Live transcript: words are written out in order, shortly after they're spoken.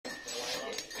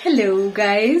Hello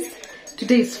guys,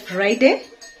 today is Friday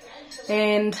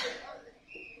and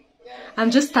I'm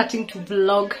just starting to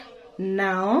vlog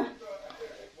now.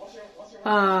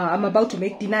 I'm about to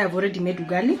make dinner. I've already made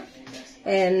ugali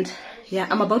and yeah,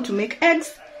 I'm about to make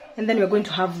eggs and then we're going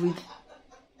to have with,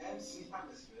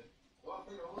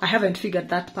 I haven't figured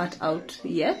that part out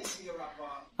yet.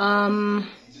 You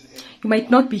might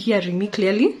not be hearing me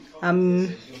clearly.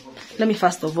 Let me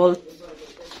first of all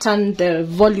turn the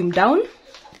volume down.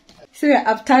 So yeah,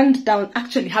 I've turned down,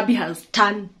 actually hubby has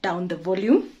turned down the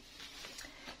volume.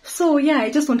 So yeah, I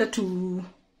just wanted to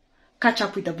catch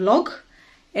up with the vlog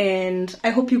and I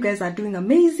hope you guys are doing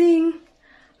amazing.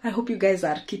 I hope you guys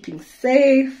are keeping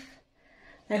safe.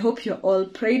 I hope you're all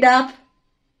prayed up.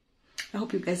 I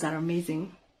hope you guys are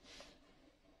amazing.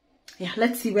 Yeah,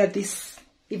 let's see where this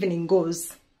evening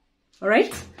goes.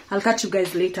 Alright, I'll catch you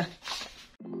guys later.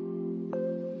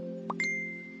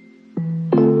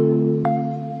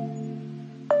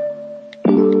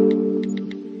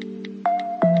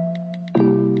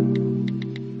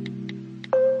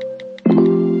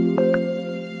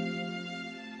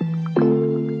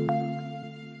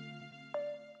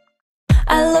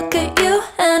 I look at you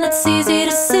and it's easy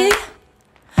to see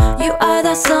you are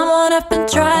that someone I've been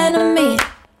trying to meet.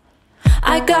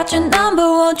 I got your number,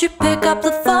 won't you pick up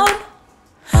the phone?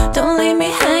 Don't leave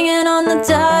me hanging on the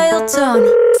dial tone.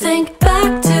 Think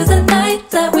back to the night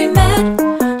that we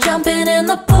met, jumping in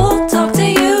the pool, talk to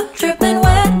you, dripping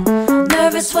wet.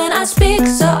 Nervous when I speak,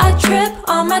 so I trip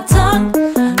on my tongue.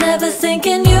 Never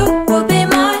thinking you would be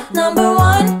my number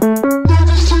one.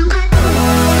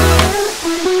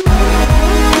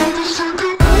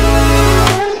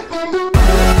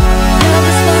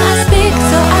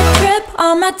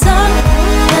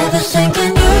 Never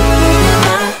thinking you would be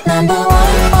my number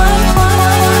one.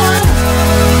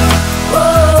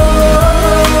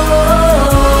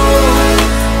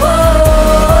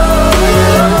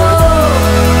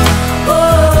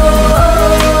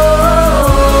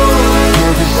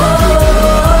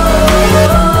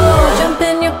 Jump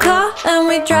in your car and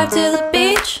we drive to the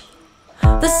beach.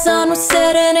 The sun was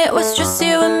setting, it was just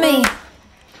you and me.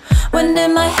 Wind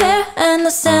in my hair and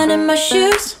the sand in my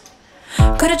shoes.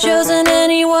 Could've chosen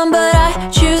anyone, but I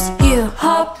choose you.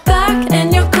 Hop back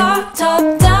in your car,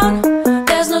 top down.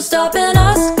 There's no stopping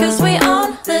us, cause we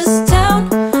own this town.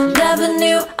 Never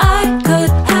knew I could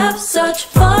have such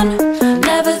fun.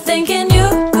 Never thinking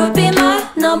you could be my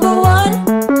number one.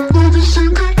 Nervous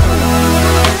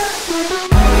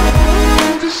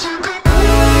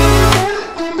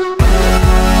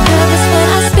when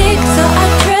I speak, so I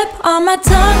trip on my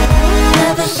tongue.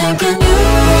 Never thinking you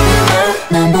would be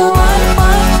my number one.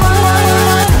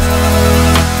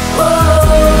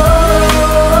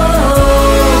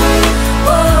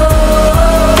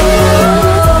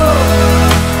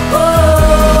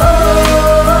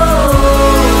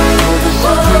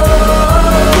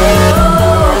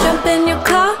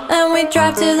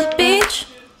 Drive to the beach.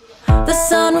 The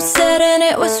sun was setting,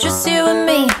 it was just you and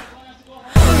me.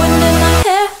 Wind in my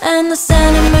hair and the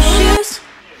sand in my shoes.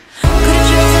 Could've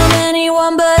chosen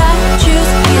anyone, but I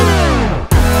choose you.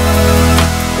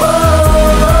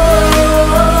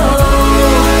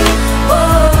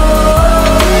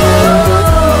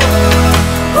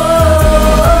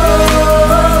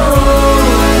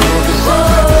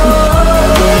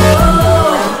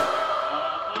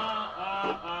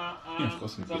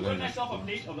 So I've got myself a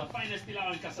plate of the finest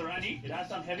pilau and kasarani. It has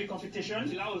some heavy competition.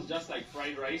 Pilau is just like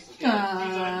fried rice.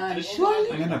 Okay?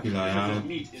 Surely.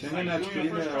 Meat. It's like doing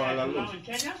your first try of pilau in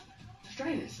Kenya. Let's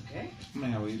try this, okay?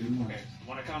 Okay,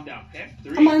 wanna calm down, okay?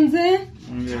 3.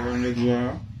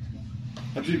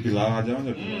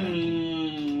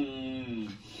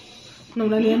 No,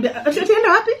 unaniambia.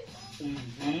 Atienda wapi?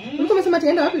 Ulikuwa umesema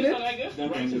atienda wapi leo?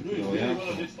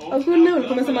 Hakuna,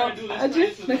 ulikuwa umesema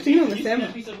aje? Na kitu kingine umesema.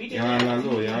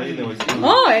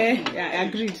 Oh, I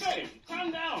agreed.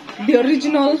 The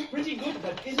original,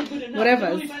 whatever.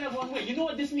 You know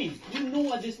what this means? You know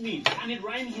what this means. And it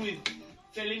rhymes with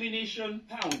elimination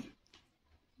pound.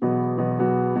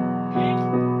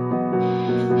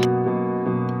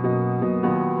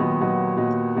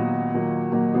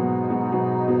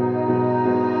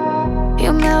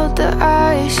 You melt the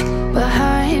ice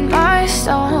behind my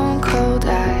stone cold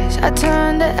eyes. I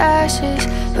turn to ashes,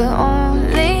 but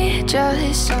only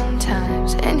just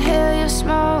sometimes. Inhale your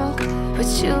smoke, but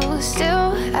you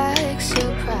still act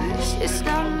surprised. It's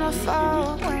not my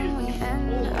fault when we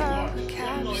end up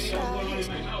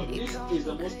capsized. This is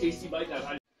the most tasty bite I've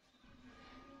had.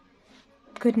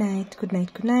 Good night, good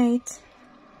night, good night.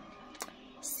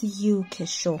 See you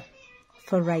kesho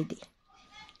for Friday.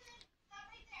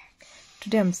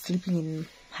 Today I'm sleeping in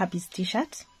Happy's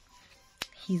t-shirt.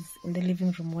 He's in the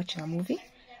living room watching a movie,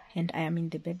 and I am in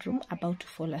the bedroom about to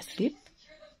fall asleep.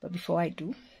 But before I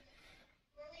do,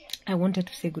 I wanted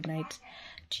to say goodnight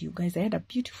to you guys. I had a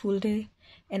beautiful day,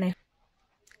 and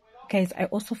guys, I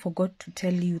also forgot to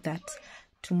tell you that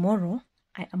tomorrow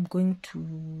I am going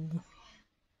to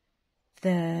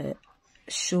the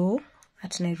show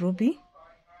at Nairobi.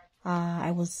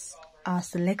 I was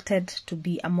selected to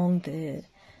be among the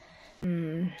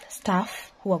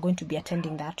staff who are going to be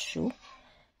attending that show.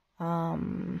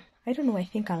 I don't know, I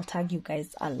think I'll tag you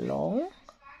guys along.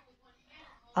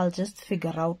 I'll just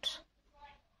figure out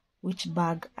which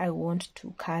bag I want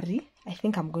to carry. I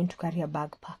think I'm going to carry a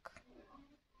backpack.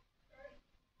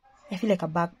 I feel like a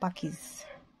backpack is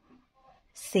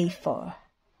safer.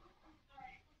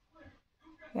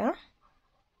 Yeah?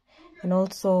 And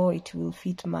also it will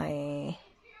fit my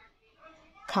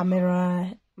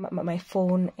camera, my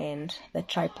phone, and the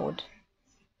tripod.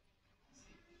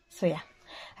 So yeah,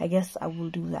 I guess I will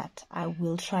do that. I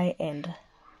will try and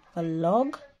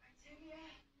vlog,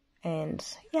 and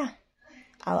yeah,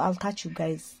 I'll catch you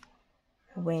guys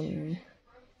when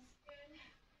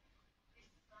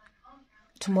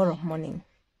tomorrow morning.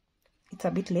 It's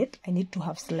a bit late. I need to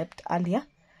have slept earlier,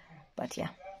 but yeah.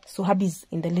 So hubby's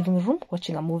in the living room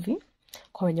watching a movie.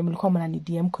 Kwa wenye mlikuwa mnani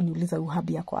DM kuniuliza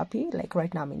hubby yako wapi, like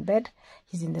right now I'm in bed,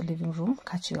 he's in the living room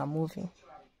catching a movie.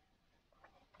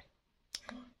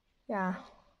 Yeah,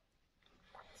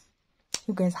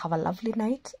 you guys have a lovely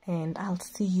night, and I'll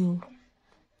see you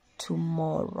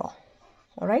tomorrow.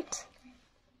 All right?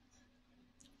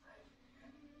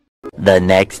 The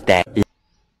next day.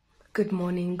 Good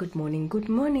morning, good morning, good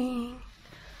morning.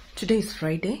 Today is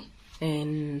Friday,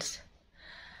 and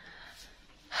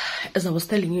as I was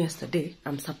telling you yesterday,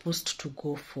 I'm supposed to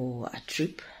go for a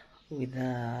trip with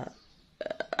a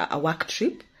work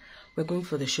trip. We're going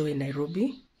for the show in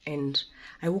Nairobi, and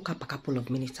I woke up a couple of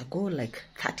minutes ago, like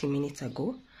 30 minutes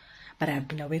ago, but I've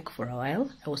been awake for a while.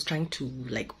 I was trying to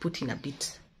like put in a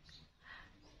bit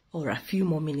or a few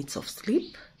more minutes of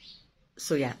sleep.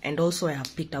 So yeah, and also I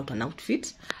have picked out an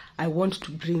outfit. I want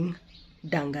to bring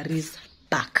dungarees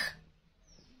back.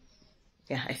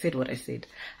 Yeah, I said what I said.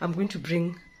 I'm going to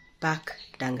bring back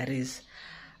dungarees.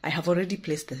 I have already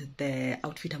placed the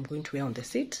outfit I'm going to wear on the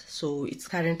seat. So it's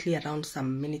currently around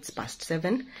some minutes past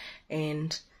 7,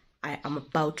 and I am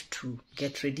about to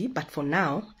get ready. But for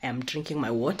now, I am drinking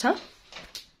my water.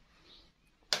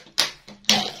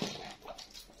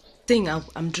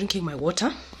 I'm drinking my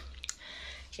water,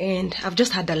 and I've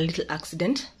just had a little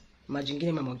accident.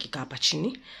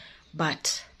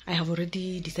 But I have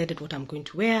already decided what I'm going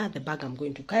to wear, the bag I'm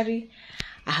going to carry.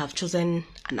 I have chosen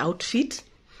an outfit,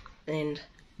 and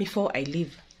before I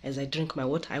leave, as I drink my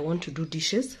water, I want to do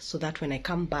dishes so that when I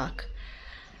come back,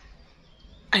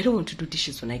 I don't want to do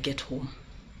dishes when I get home.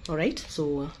 All right,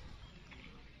 so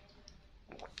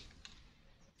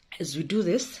as we do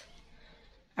this,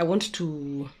 I want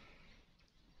to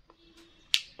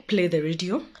play the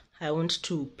radio. I want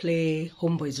to play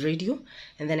Homeboy's radio,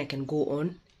 and then I can go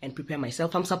on and prepare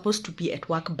myself. I'm supposed to be at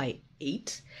work by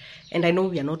 8, and I know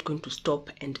we are not going to stop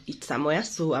and eat somewhere,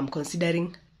 so I'm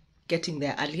considering getting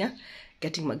there earlier,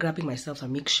 grabbing myself a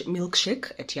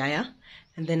milkshake at Yaya,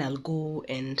 and then I'll go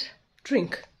and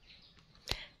drink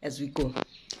as we go.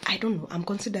 I don't know, I'm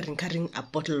considering carrying a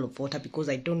bottle of water because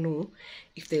I don't know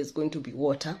if there's going to be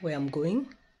water where I'm going.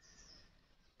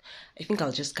 I think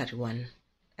I'll just carry one,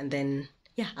 and then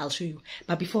yeah, I'll show you.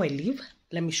 But before I leave,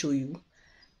 let me show you.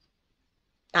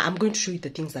 I'm going to show you the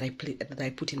things that I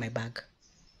put in my bag.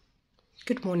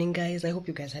 Good morning, guys. I hope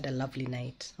you guys had a lovely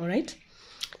night. All right,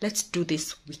 let's do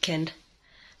this weekend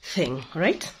thing. All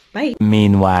right, bye.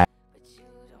 Meanwhile.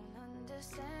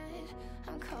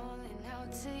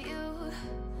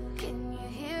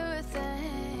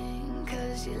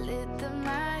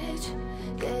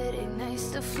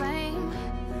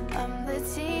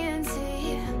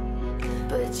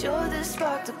 You're the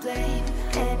spark to blame,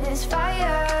 and it's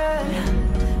fire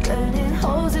burning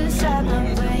holes inside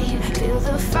my brain. Feel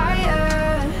the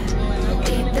fire,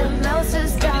 keep the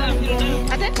melters down again.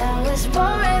 Now it's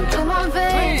pouring through my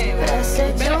veins, but I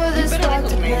said you're the spark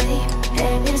to blame,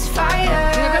 and it's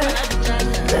fire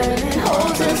burning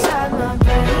holes inside my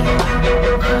brain.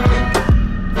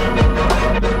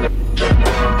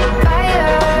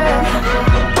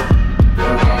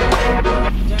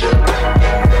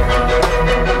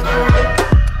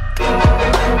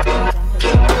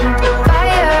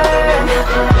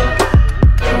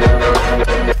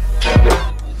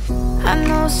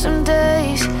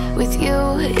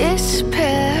 It's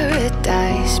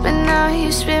paradise, but now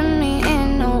you spin me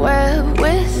in a web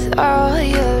with all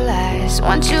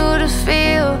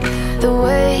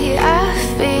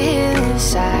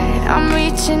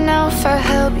reaching out for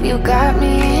help, you got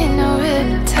me in a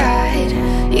riptide.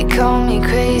 You call me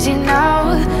crazy now,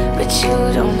 but you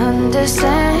don't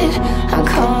understand. I'm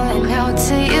calling out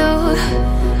to you,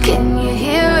 can you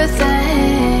hear a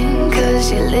thing?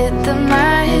 Cause you lit the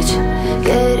match,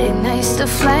 it ignites the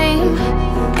flame.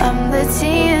 I'm the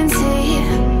TNT,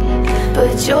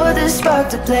 but you're the spark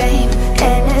to blame.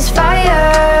 And it's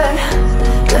fire,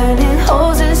 burning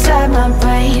holes inside my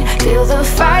brain. Feel the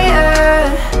fire,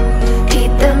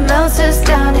 heat that melts us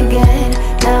down again.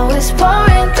 Now it's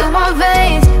pouring through my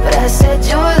veins, but I said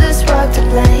you're the spark to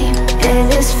blame.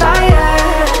 And it's fire,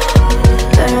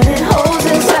 burning holes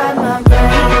inside my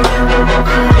brain.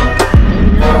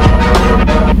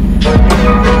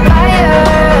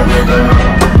 Fire,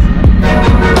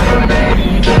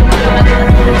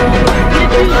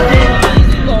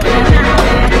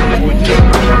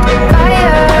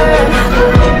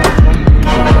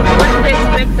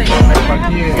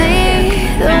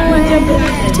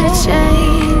 to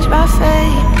change my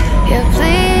fate. Yeah,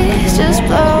 please just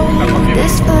blow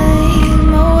this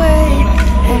flame away.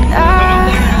 And I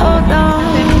hold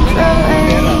on for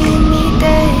rainy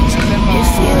days. It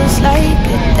feels like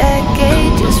a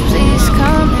decade, just please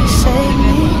come and save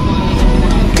me.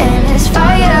 And it's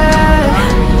fire,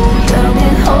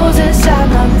 burning holes inside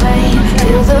my brain.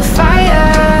 Feel the fire,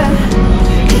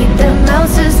 heat that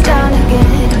melts us down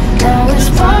again. Now it's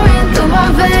pouring through my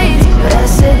veins, but I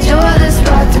said you're the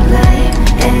spark to blame.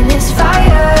 And it's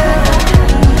fire,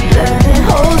 burning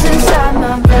holes inside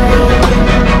my brain.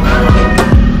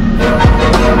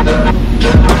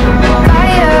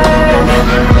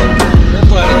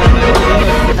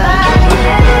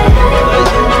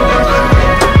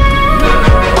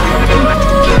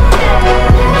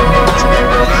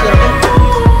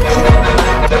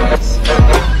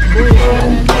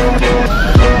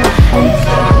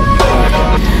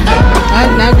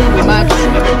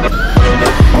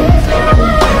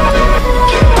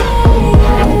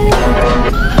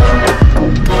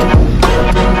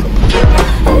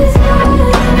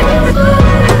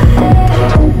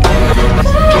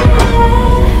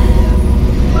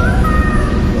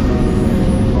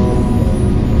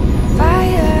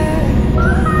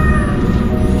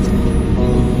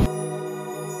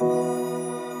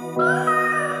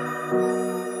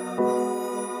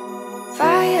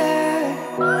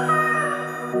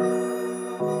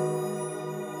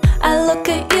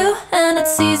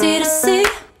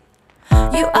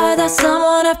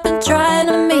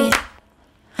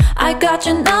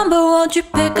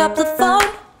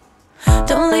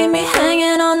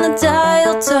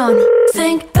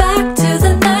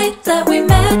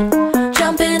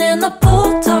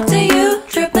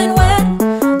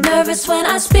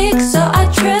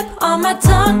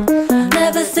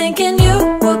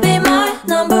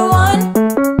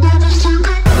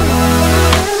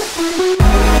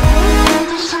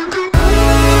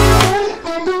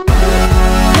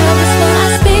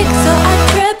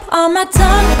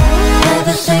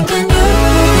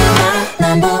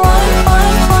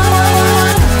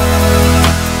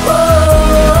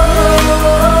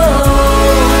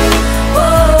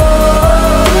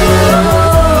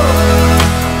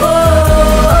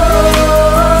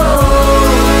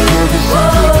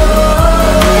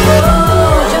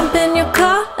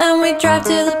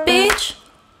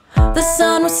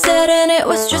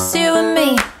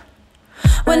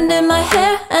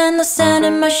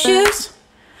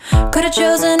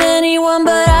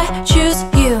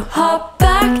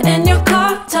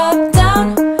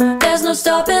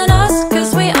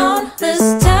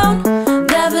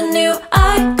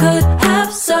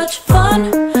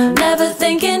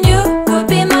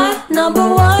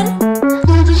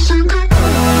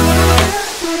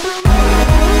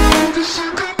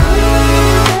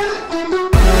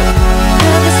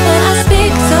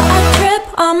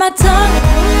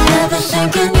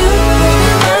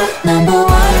 Number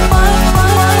one.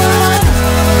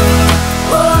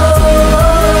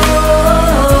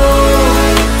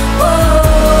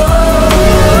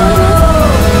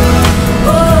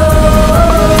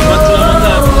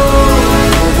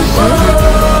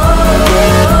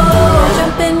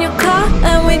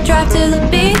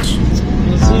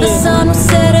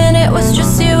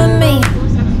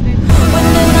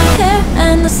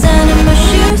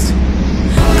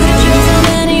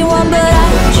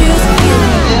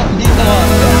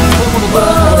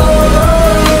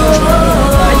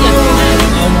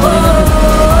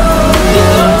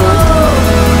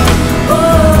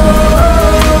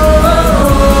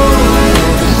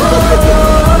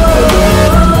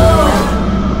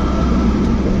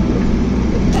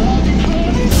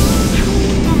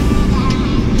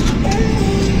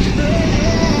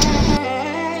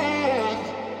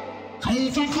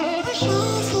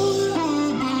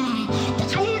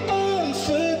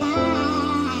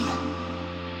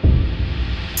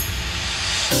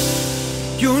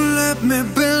 let me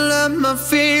build up my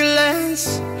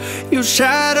feelings. You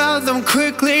shatter them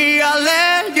quickly, I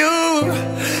let you.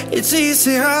 It's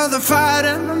easier than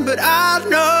fighting, but I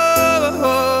know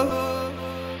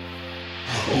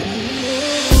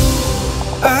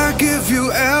I give you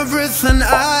everything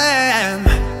I am.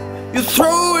 You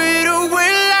throw it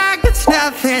away like it's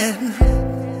nothing.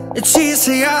 It's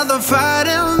easier than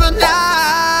fighting, but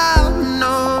now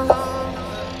no.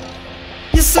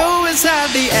 You're so inside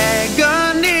the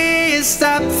agony.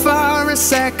 Stop for a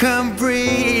second,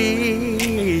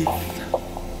 breathe.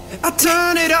 I'd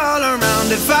turn it all around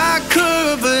if I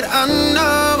could, but I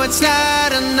know it's not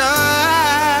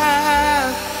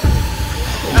enough.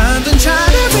 I've been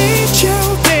trying to reach you,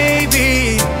 baby.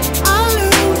 I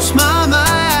lose my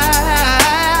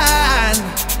mind.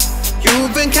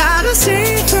 You've been kinda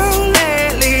see-through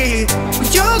lately, but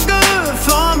you're good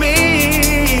for me.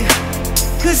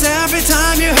 Cause every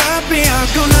time you hurt me, I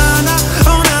go na-na,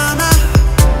 oh na-na.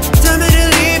 Tell me to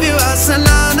leave you, I say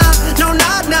na-na, no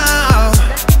not now.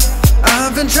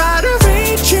 I've been trying to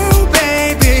reach you,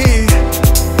 baby,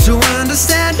 to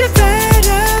understand you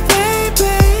better,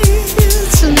 baby,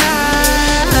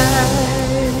 tonight.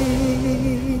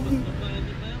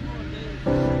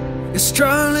 You're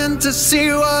struggling to see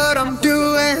what I'm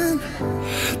doing.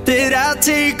 Did I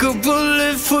take a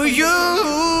bullet for you?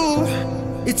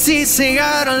 It's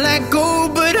easier to let go,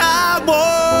 but I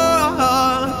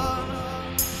won't.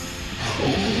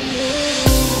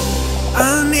 I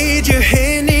need you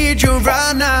here, need you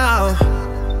right now.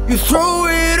 You throw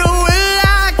it away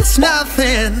like it's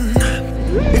nothing.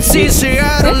 It's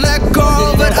easier to let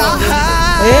go, but I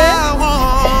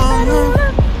won't.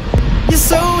 You're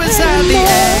so inside the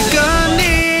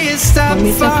agony. Stop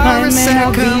for a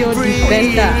second,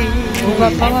 breathe.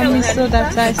 Overpower me so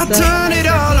that I I'll turn it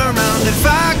all around if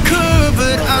I could,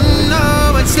 but I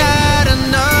know it's not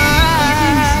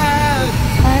enough.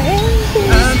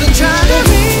 I've been trying to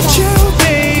reach you,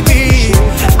 baby.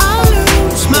 I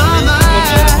lose my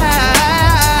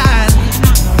mind.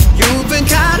 You've been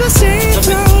kinda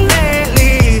see-through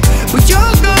lately, but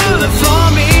you're good for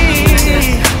me.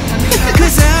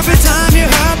 Cause every time you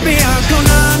hurt me, I go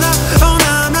na-na, oh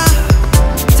na-na.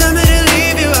 Tell me to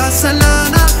leave you, I say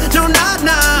na-na. No, not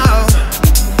now.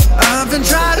 I've been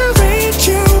trying to reach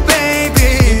you,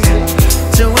 baby,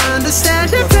 to understand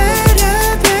you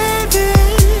better, baby,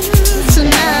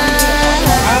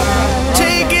 tonight.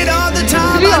 Take it all the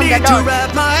time I need to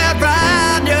wrap my head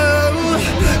around you.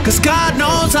 Cause God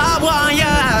knows I want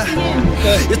ya.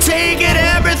 You're taking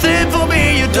everything for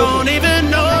me, you don't even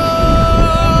know.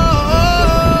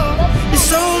 You're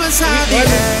so inside the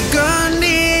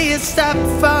agony. Stop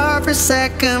for a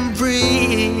second,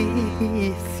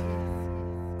 breathe.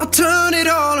 I'll turn it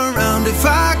all around if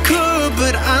I could,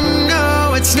 but I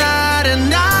know it's not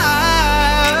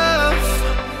enough.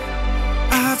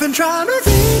 I've been trying to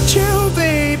reach you,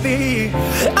 baby.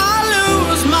 I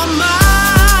lose my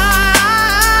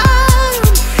mind.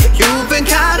 You've been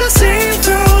kinda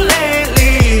see-through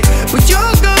lately, but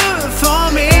you're good for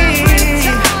me.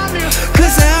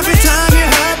 Cause every time you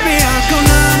hurt me, I go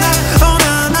na-na, oh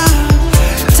na-na.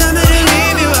 Tell me to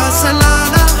leave you, I say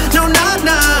na-na, no not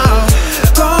now.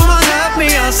 Go on, help me, I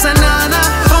say na-na,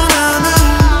 oh na-na.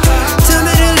 Tell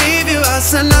me to leave you, I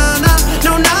say na-na,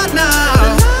 no not now.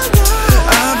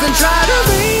 I've been trying to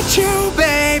reach you,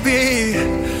 baby,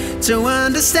 to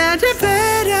understand you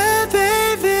better,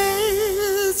 baby,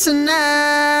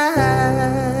 tonight.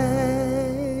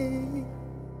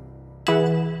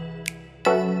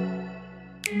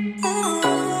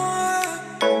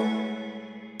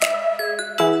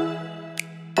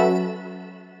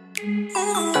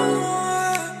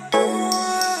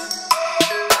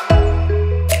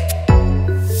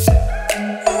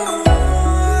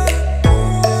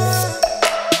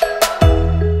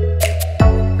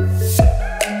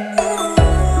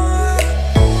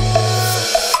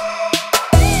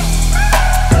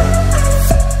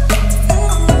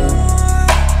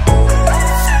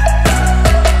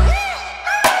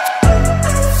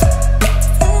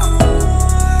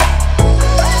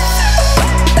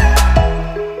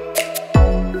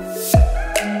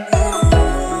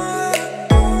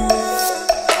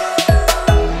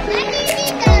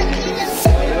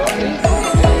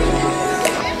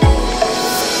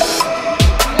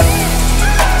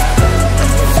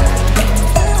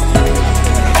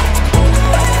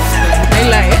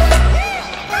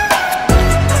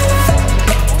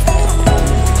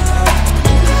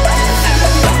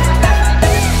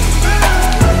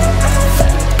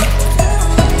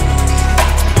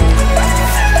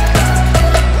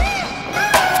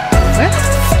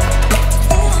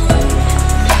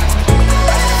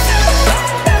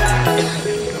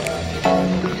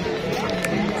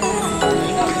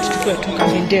 Tuchukue tu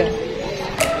kavideo.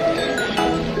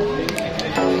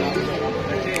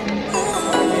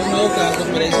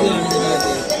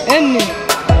 Eni.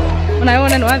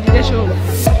 Unaona ni wapi kesho?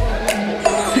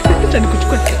 Tani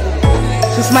kuchukua.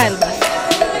 So smile basi.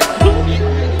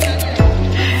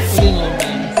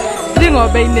 Dingo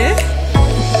baine.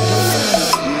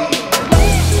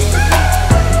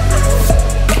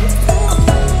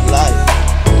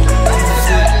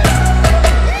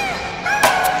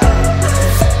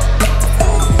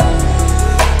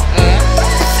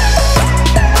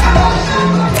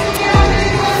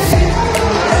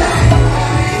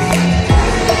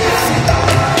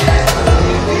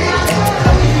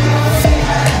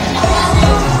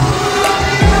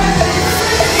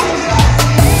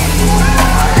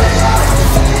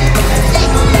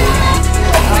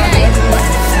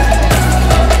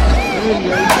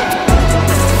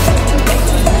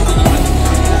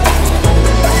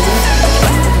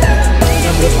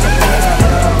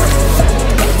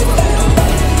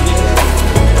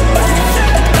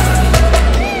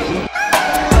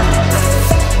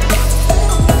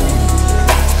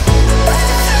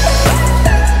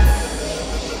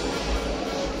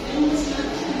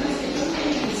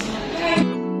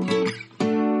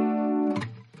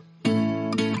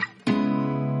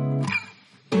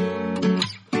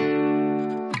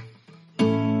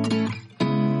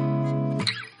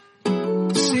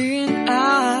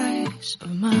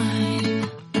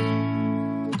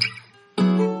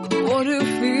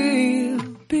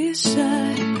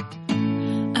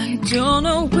 Don't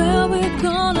know where we're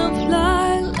gonna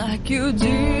fly like you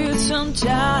did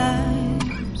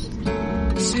sometimes.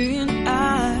 Seeing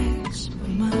eyes of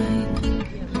mine.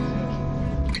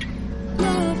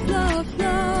 Love, love,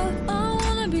 love, I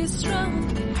wanna be strong,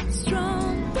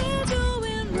 strong. We're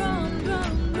doing wrong,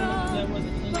 wrong, wrong,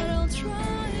 but I'll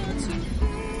try to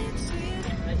fix it.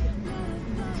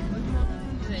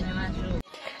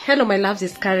 Hello my loves,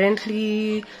 it's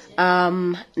currently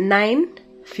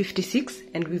 9:56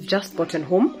 and we've just gotten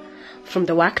home from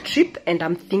the work trip, and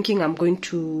I'm thinking I'm going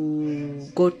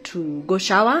to go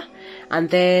shower and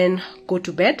then go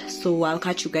to bed. So I'll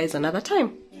catch you guys another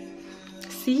time.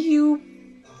 See you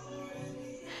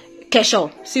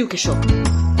kesho.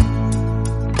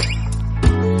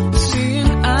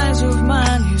 Seeing eyes of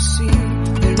mine, you see,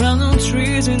 there are no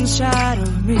trees inside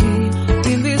of me.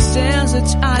 In this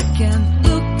desert I can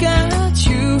look at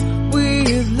you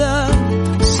with love.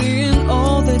 Seeing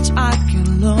all that I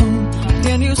can learn.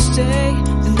 Can you stay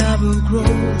and I will grow?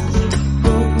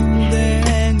 The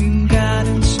hanging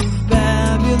gardens of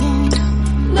Babylon.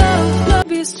 Love, love,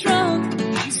 be strong.